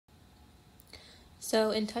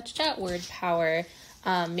So in TouchChat WordPower,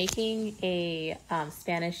 making a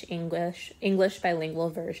Spanish-English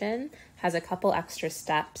bilingual version has a couple extra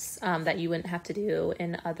steps that you wouldn't have to do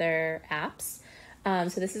in other apps.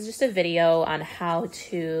 So this is just a video on how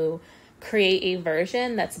to create a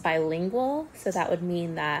version that's bilingual. So that would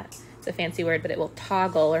mean that, it's a fancy word, but it will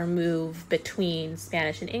toggle or move between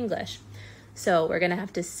Spanish and English. So we're going to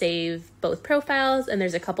have to save both profiles, and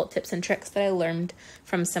there's a couple tips and tricks that I learned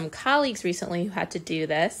from some colleagues recently who had to do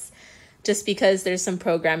this, just because there's some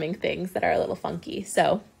programming things that are a little funky.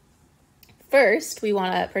 So first, we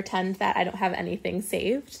want to pretend that I don't have anything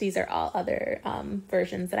saved. These are all other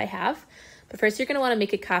versions that I have. But first, you're going to want to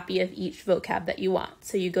make a copy of each vocab that you want.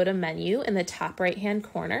 So you go to Menu in the top right-hand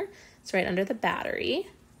corner. It's right under the battery.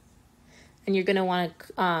 And you're going to want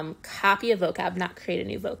to copy a vocab, not create a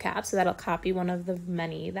new vocab. So that'll copy one of the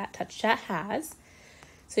many that TouchChat has.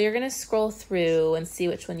 So you're going to scroll through and see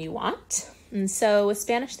which one you want. And so with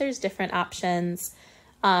Spanish, there's different options.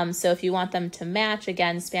 So if you want them to match,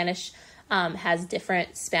 again, Spanish has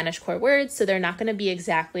different Spanish core words. So they're not going to be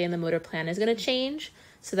exactly, and the motor plan is going to change.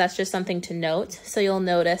 So that's just something to note. So you'll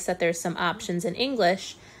notice that there's some options in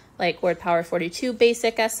English, like WordPower 42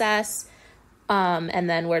 Basic SS, and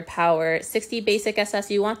then WordPower 60 Basic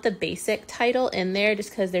SS. You want the basic title in there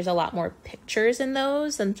just because there's a lot more pictures in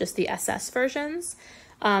those than just the SS versions.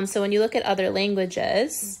 So when you look at other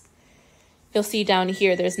languages, you'll see down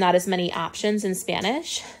here there's not as many options in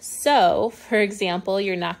Spanish. So, for example,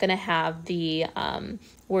 you're not going to have the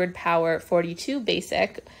WordPower 42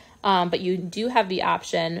 Basic, but you do have the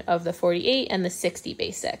option of the 48 and the 60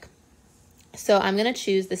 Basic. So I'm going to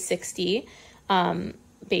choose the 60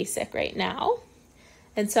 Basic right now.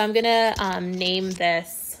 And so I'm going to name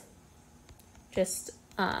this just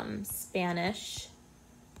Spanish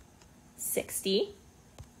 60.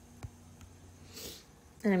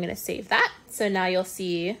 And I'm going to save that. So now you'll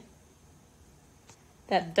see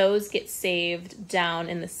that those get saved down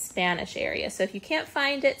in the Spanish area. So if you can't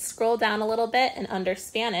find it, scroll down a little bit, and under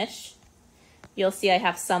Spanish, you'll see I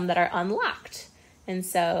have some that are unlocked. And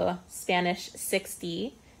so Spanish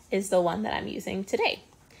 60 is the one that I'm using today.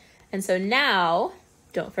 And so now,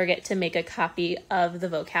 don't forget to make a copy of the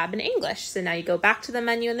vocab in English. So now you go back to the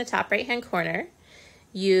menu in the top right-hand corner,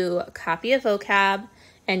 you copy a vocab,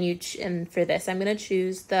 and for this, I'm going to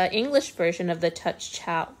choose the English version of the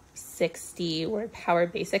TouchChat 60 WordPower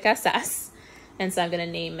Basic SS. And so I'm going to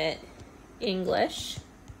name it English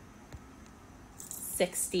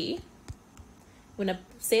 60. I'm going to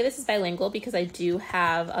say this is bilingual because I do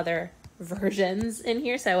have other versions in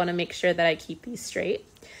here, so I want to make sure that I keep these straight.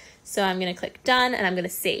 So I'm going to click done, and I'm going to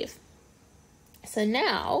save. So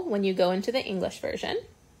now when you go into the English version,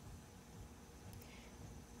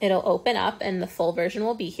 it'll open up and the full version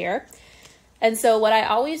will be here. And so what I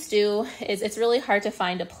always do is, it's really hard to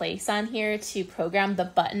find a place on here to program the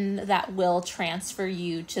button that will transfer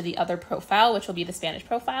you to the other profile, which will be the Spanish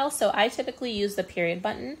profile. So I typically use the period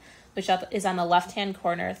button, which is on the left-hand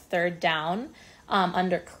corner, third down,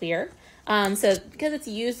 under clear. So because it's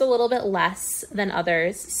used a little bit less than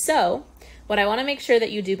others. So what I want to make sure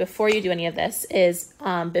that you do before you do any of this is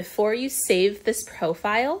before you save this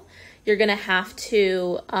profile, you're going to have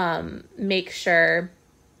to make sure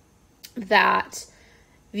that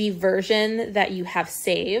the version that you have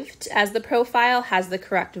saved as the profile has the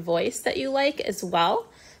correct voice that you like as well.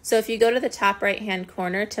 So if you go to the top right-hand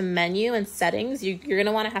corner to menu and settings, you're going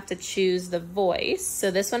to want to have to choose the voice.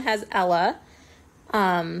 So this one has Ella,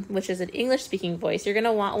 which is an English-speaking voice. You're going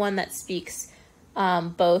to want one that speaks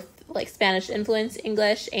both like Spanish influenced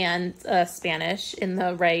English and Spanish in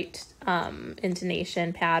the right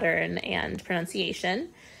intonation, pattern, and pronunciation.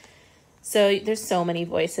 So there's so many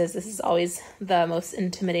voices. This is always the most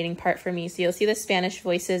intimidating part for me. So you'll see the Spanish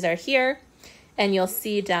voices are here, and you'll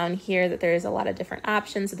see down here that there's a lot of different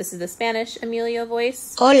options. So this is the Spanish Emilio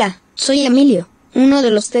voice. Hola, soy Emilio. Uno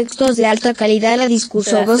de los textos de alta calidad a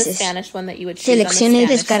discurso voces. Seleccione y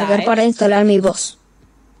descargar para instalar mi voz.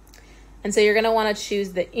 And so you're going to want to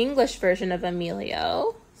choose the English version of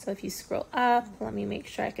Emilio. So if you scroll up, let me make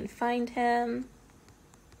sure I can find him.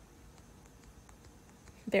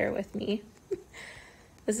 Bear with me.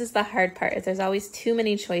 This is the hard part, is there's always too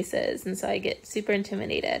many choices, and so I get super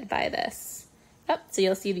intimidated by this. So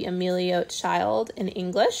you'll see the Emilio child in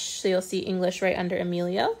English. So you'll see English right under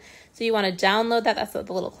Emilio. So you want to download that. That's what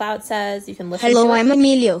the little cloud says. You can listen to it. Hello, I'm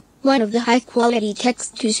Emilio, one of the high-quality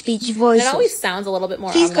text-to-speech voices. It always sounds a little bit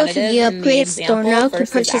more Please go to the Upgrade store now to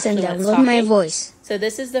purchase and download my voice. So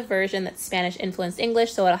this is the version that's Spanish-influenced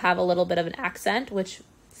English, so it'll have a little bit of an accent, which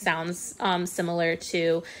sounds similar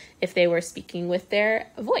to if they were speaking with their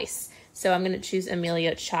voice. So I'm going to choose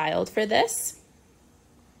Emilio Child for this.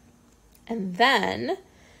 And then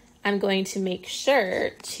I'm going to make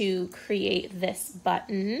sure to create this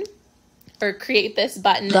button,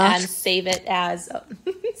 and save it as,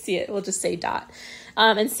 see it, we'll just say dot,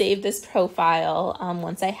 and save this profile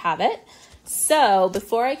once I have it. So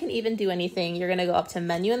before I can even do anything, you're gonna go up to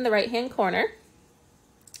menu in the right-hand corner,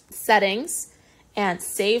 settings, and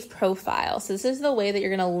save profile. So this is the way that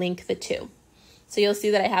you're gonna link the two. So you'll see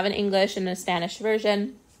that I have an English and a Spanish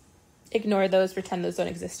version. Ignore those, pretend those don't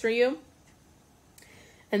exist for you.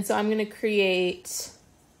 And so I'm gonna create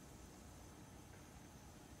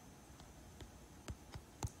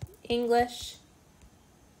English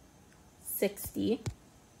 60.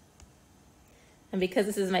 And because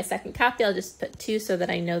this is my second copy, I'll just put 2 so that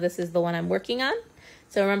I know this is the one I'm working on.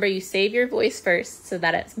 So remember, you save your voice first so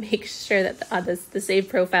that it makes sure that the saved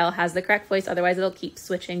profile has the correct voice. Otherwise, it'll keep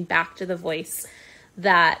switching back to the voice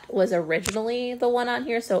that was originally the one on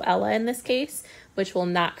here. So Ella in this case, which will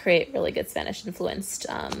not create really good Spanish influenced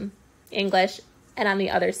English. And on the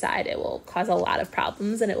other side, it will cause a lot of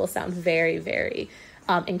problems and it will sound very, very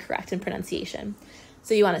incorrect in pronunciation.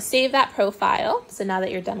 So you want to save that profile. So now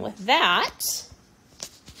that you're done with that,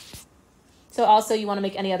 so also you want to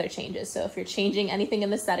make any other changes. So if you're changing anything in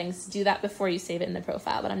the settings, do that before you save it in the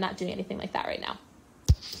profile, but I'm not doing anything like that right now.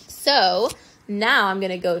 So now I'm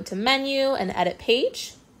going to go to menu and edit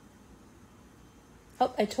page.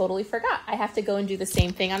 Oh, I totally forgot. I have to go and do the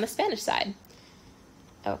same thing on the Spanish side.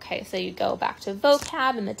 Okay, so you go back to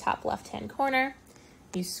vocab in the top left-hand corner.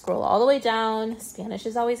 You scroll all the way down. Spanish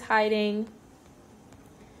is always hiding.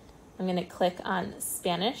 I'm going to click on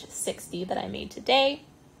Spanish 60 that I made today.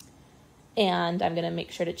 And I'm going to make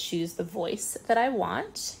sure to choose the voice that I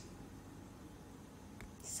want.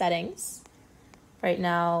 Settings. Right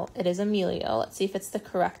now it is Emilio. Let's see if it's the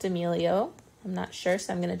correct Emilio. I'm not sure,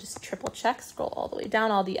 so I'm going to just triple check, scroll all the way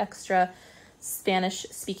down. All the extra Spanish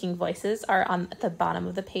speaking voices are at the bottom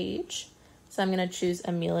of the page. So I'm going to choose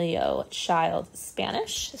Emilio Child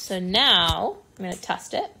Spanish. So now I'm going to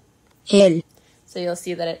test it. Él. So you'll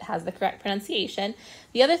see that it has the correct pronunciation.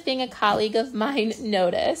 The other thing a colleague of mine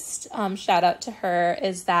noticed, shout out to her,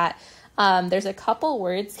 is that there's a couple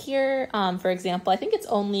words here. For example, I think it's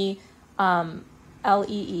only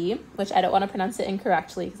L-E-E, which I don't want to pronounce it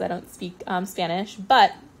incorrectly because I don't speak Spanish.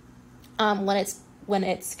 But when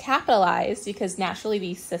it's capitalized, because naturally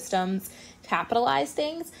these systems capitalize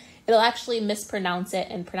things, it'll actually mispronounce it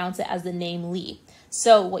and pronounce it as the name Lee.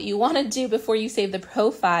 So what you want to do before you save the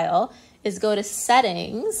profile is go to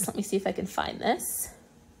settings. Let me see if I can find this.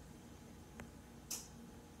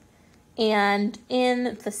 And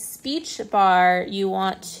in the speech bar, you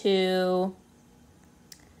want to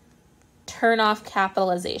turn off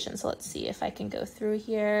capitalization. So let's see if I can go through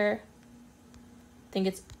here. I think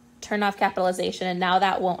it's turn off capitalization, and now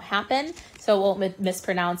that won't happen. So it won't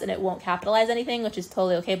mispronounce and it won't capitalize anything, which is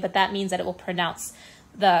totally okay, but that means that it will pronounce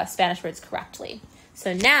the Spanish words correctly.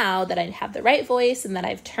 So now that I have the right voice and that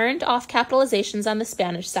I've turned off capitalizations on the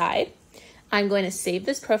Spanish side, I'm going to save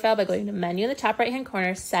this profile by going to menu in the top right-hand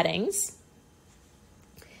corner, settings,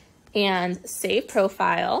 and save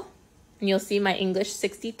profile. And you'll see my English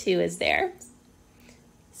 62 is there,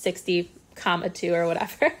 60,2 or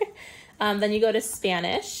whatever. Then you go to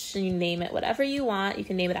Spanish and you name it whatever you want. You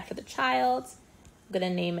can name it after the child. I'm going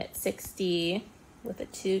to name it 60 with a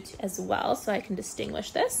 2 as well so I can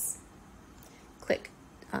distinguish this. Click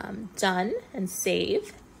done and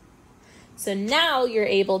save. So now you're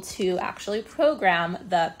able to actually program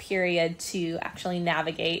the period to actually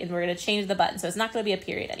navigate, and we're going to change the button. So it's not going to be a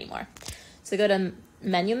period anymore. So go to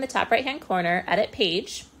menu in the top right-hand corner, edit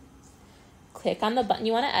page, click on the button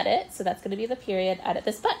you want to edit. So that's going to be the period, edit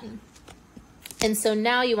this button. And so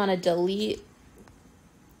now you want to delete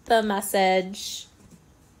the message.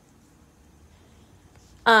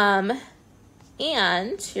 And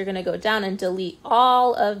you're going to go down and delete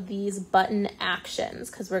all of these button actions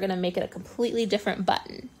because we're going to make it a completely different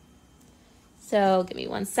button. So give me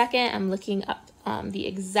 1 second. I'm looking up the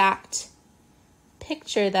exact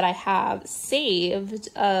picture that I have saved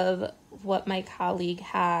of what my colleague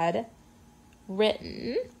had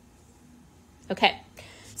written. Okay.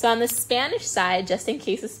 So on the Spanish side, just in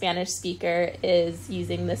case a Spanish speaker is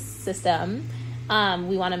using this system,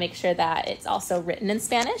 we want to make sure that it's also written in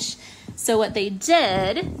Spanish. So what they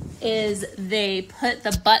did is they put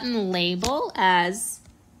the button label as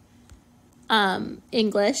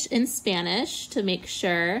English in Spanish to make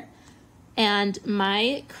sure. And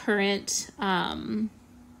my current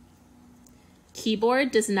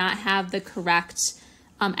keyboard does not have the correct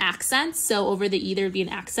accents. So over the E, there would be an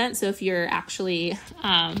accent. So if you're actually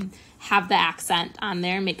have the accent on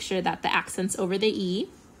there, make sure that the accent's over the E.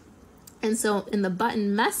 And so in the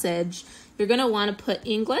button message, you're going to want to put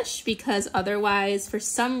English, because otherwise, for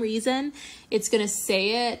some reason, it's going to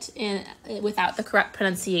say it without the correct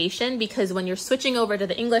pronunciation, because when you're switching over to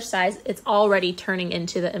the English side, it's already turning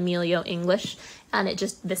into the Emilio English, and it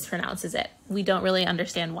just mispronounces it. We don't really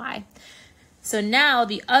understand why. So now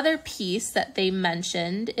the other piece that they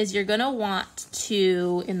mentioned is you're going to want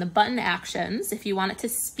to, in the button actions, if you want it to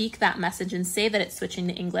speak that message and say that it's switching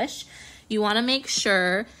to English, you want to make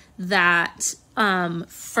sure that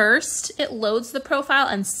first it loads the profile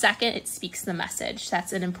and second it speaks the message.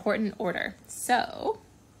 That's an important order. So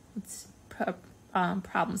let's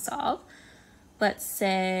problem solve. Let's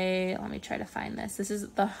say, let me try to find this. This is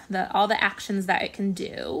all the actions that it can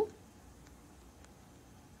do.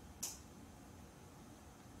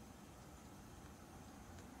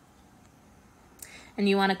 And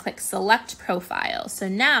you want to click select profile. So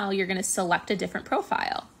now you're going to select a different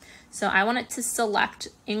profile. So I want it to select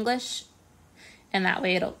English, and that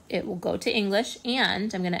way it will go to English,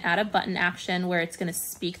 and I'm going to add a button action where it's going to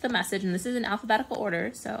speak the message, and this is in alphabetical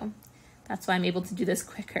order, so that's why I'm able to do this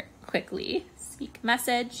quickly. Speak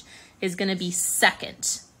message is going to be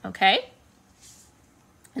second, okay?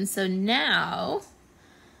 And so now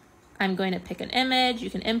I'm going to pick an image. You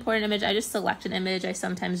can import an image. I just select an image. I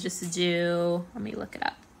sometimes just do, let me look it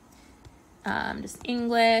up. Just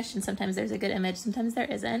English, and sometimes there's a good image, sometimes there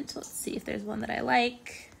isn't. Let's see if there's one that I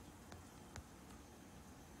like.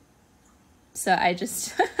 So I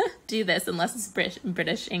just do this unless it's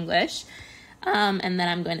British English. And then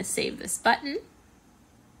I'm going to save this button.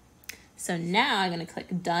 So now I'm going to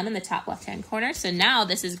click done in the top left-hand corner. So now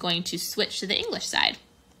this is going to switch to the English side.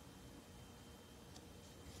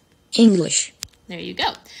 English. There you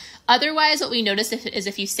go. Otherwise, what we notice is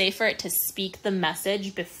if you say for it to speak the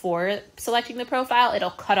message before selecting the profile,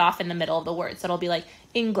 it'll cut off in the middle of the word. So it'll be like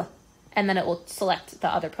English, and then it will select the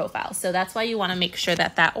other profile. So that's why you want to make sure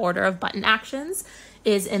that that order of button actions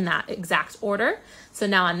is in that exact order. So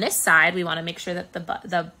now on this side, we want to make sure that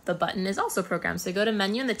the button is also programmed. So go to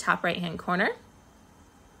menu in the top right-hand corner.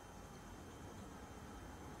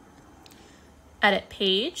 Edit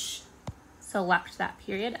page. Select that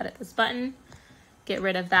period, edit this button. Get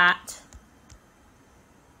rid of that.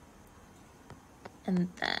 And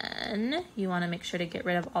then you want to make sure to get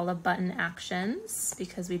rid of all the button actions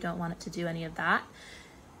because we don't want it to do any of that.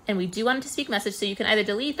 And we do want it to speak message, so you can either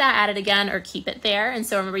delete that, add it again, or keep it there. And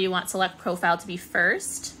so remember, you want select profile to be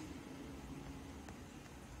first.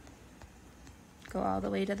 Go all the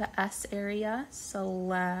way to the S area,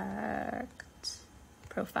 select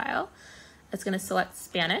profile. It's going to select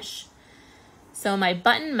Spanish. So my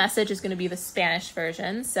button message is going to be the Spanish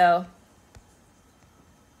version. So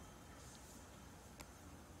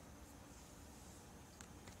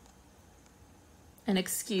and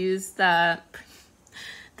excuse the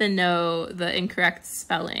incorrect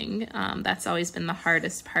spelling. That's always been the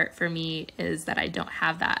hardest part for me, is that I don't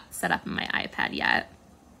have that set up in my iPad yet.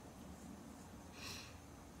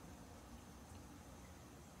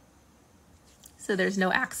 So there's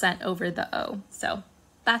no accent over the O. So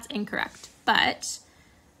that's incorrect. But,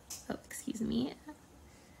 oh, excuse me.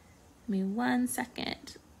 Give me 1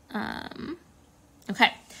 second.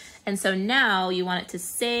 Okay. And so now you want it to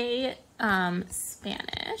say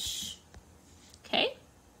Spanish. Okay.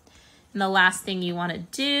 And the last thing you want to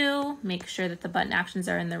do, make sure that the button actions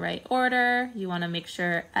are in the right order. You want to make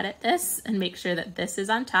sure, edit this and make sure that this is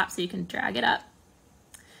on top so you can drag it up.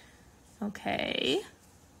 Okay.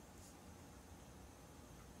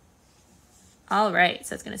 All right,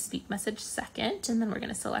 so it's going to speak message second, and then we're going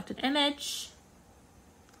to select an image.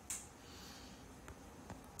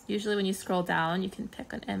 Usually when you scroll down, you can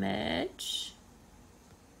pick an image.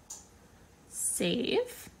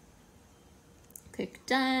 Save. Click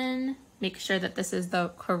done. Make sure that this is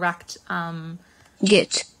the correct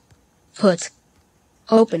Get, put,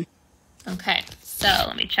 open. Okay, so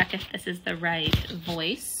let me check if this is the right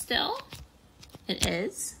voice still. It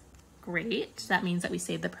is. Great. That means that we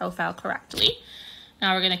saved the profile correctly.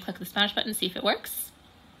 Now we're going to click the Spanish button, see if it works.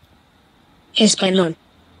 Español.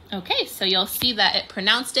 Okay, so you'll see that it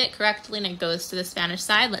pronounced it correctly and it goes to the Spanish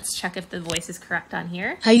side. Let's check if the voice is correct on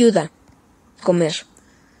here. Ayuda. Comer.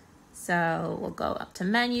 So we'll go up to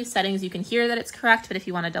menu, settings. You can hear that it's correct, but if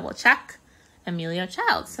you want to double check, Emilio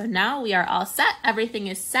Child. So now we are all set. Everything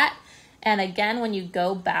is set. And again, when you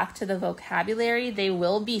go back to the vocabulary, they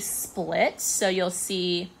will be split. So you'll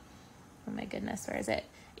see, oh my goodness, where is it?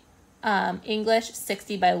 English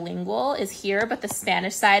 60 bilingual is here, but the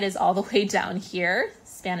Spanish side is all the way down here,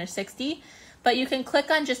 Spanish 60. But you can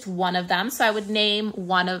click on just one of them. So I would name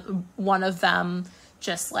one of them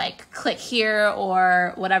just like click here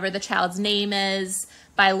or whatever the child's name is,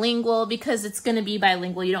 bilingual, because it's going to be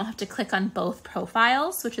bilingual. You don't have to click on both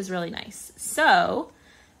profiles, which is really nice. So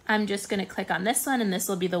I'm just going to click on this one, and this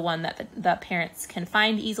will be the one that the parents can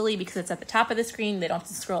find easily because it's at the top of the screen. They don't have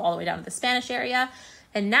to scroll all the way down to the Spanish area.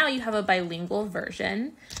 And now you have a bilingual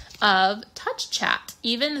version of TouchChat,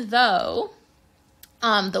 even though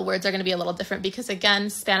the words are going to be a little different because, again,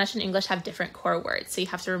 Spanish and English have different core words. So you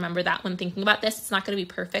have to remember that when thinking about this. It's not going to be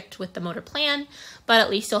perfect with the motor plan, but at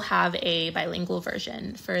least you'll have a bilingual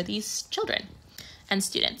version for these children and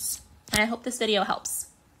students. And I hope this video helps.